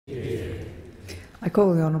I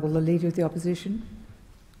call the Honourable the Leader of the Opposition.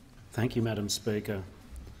 Thank you, Madam Speaker.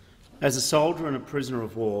 As a soldier and a prisoner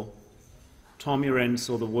of war, Tom Uren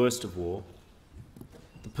saw the worst of war,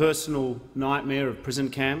 the personal nightmare of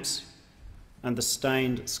prison camps and the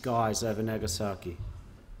stained skies over Nagasaki.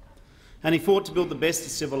 And he fought to build the best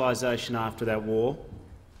of civilisation after that war,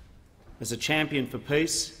 as a champion for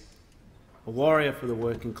peace, a warrior for the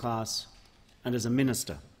working class and as a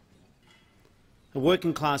minister. A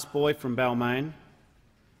working-class boy from Balmain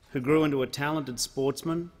who grew into a talented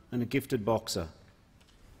sportsman and a gifted boxer.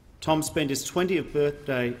 Tom spent his 20th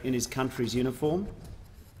birthday in his country's uniform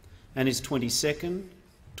and his 21st,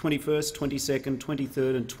 22nd,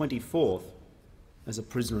 23rd and 24th as a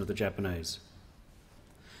prisoner of the Japanese.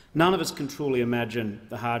 None of us can truly imagine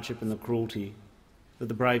the hardship and the cruelty that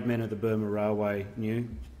the brave men of the Burma Railway knew.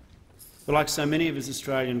 But like so many of his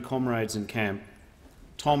Australian comrades in camp,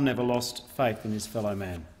 Tom never lost faith in his fellow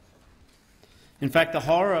man. In fact, the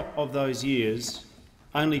horror of those years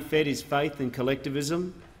only fed his faith in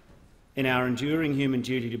collectivism, in our enduring human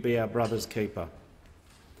duty to be our brother's keeper.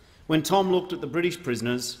 When Tom looked at the British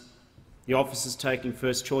prisoners, the officers taking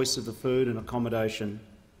first choice of the food and accommodation,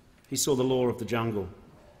 he saw the law of the jungle.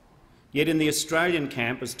 Yet in the Australian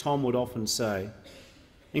camp, as Tom would often say,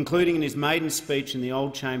 including in his maiden speech in the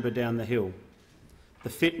old chamber down the hill, the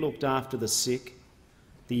fit looked after the sick,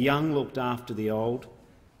 the young looked after the old,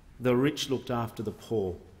 the rich looked after the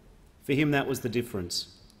poor. For him that was the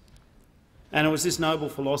difference. And it was this noble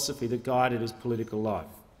philosophy that guided his political life.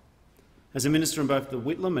 As a minister in both the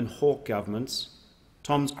Whitlam and Hawke governments,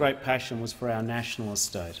 Tom's great passion was for our national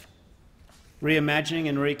estate, reimagining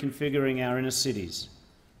and reconfiguring our inner cities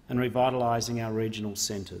and revitalising our regional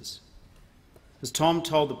centres. As Tom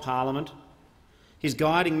told the Parliament, his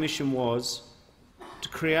guiding mission was to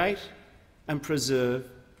create and preserve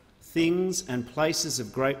things and places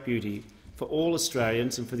of great beauty for all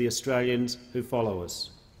Australians and for the Australians who follow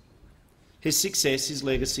us. His success, his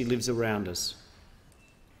legacy lives around us.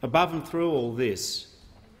 Above and through all this,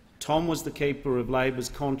 Tom was the keeper of Labor's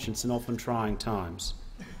conscience in often trying times.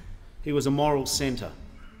 He was a moral centre.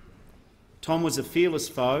 Tom was a fearless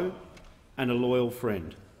foe and a loyal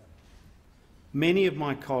friend. Many of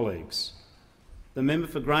my colleagues, the member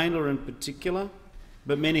for Grainler in particular,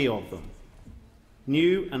 but many of them,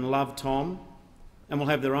 knew and loved Tom and will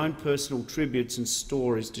have their own personal tributes and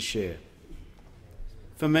stories to share.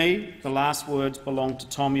 For me, the last words belong to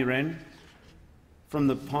Tom Uren from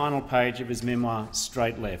the final page of his memoir,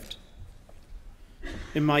 Straight Left.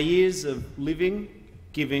 In my years of living,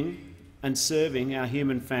 giving and serving our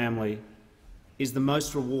human family is the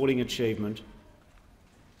most rewarding achievement.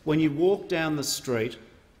 When you walk down the street,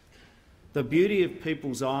 the beauty of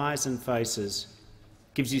people's eyes and faces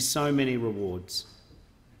gives you so many rewards.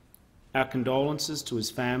 Our condolences to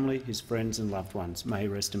his family, his friends and loved ones. May he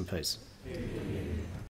rest in peace.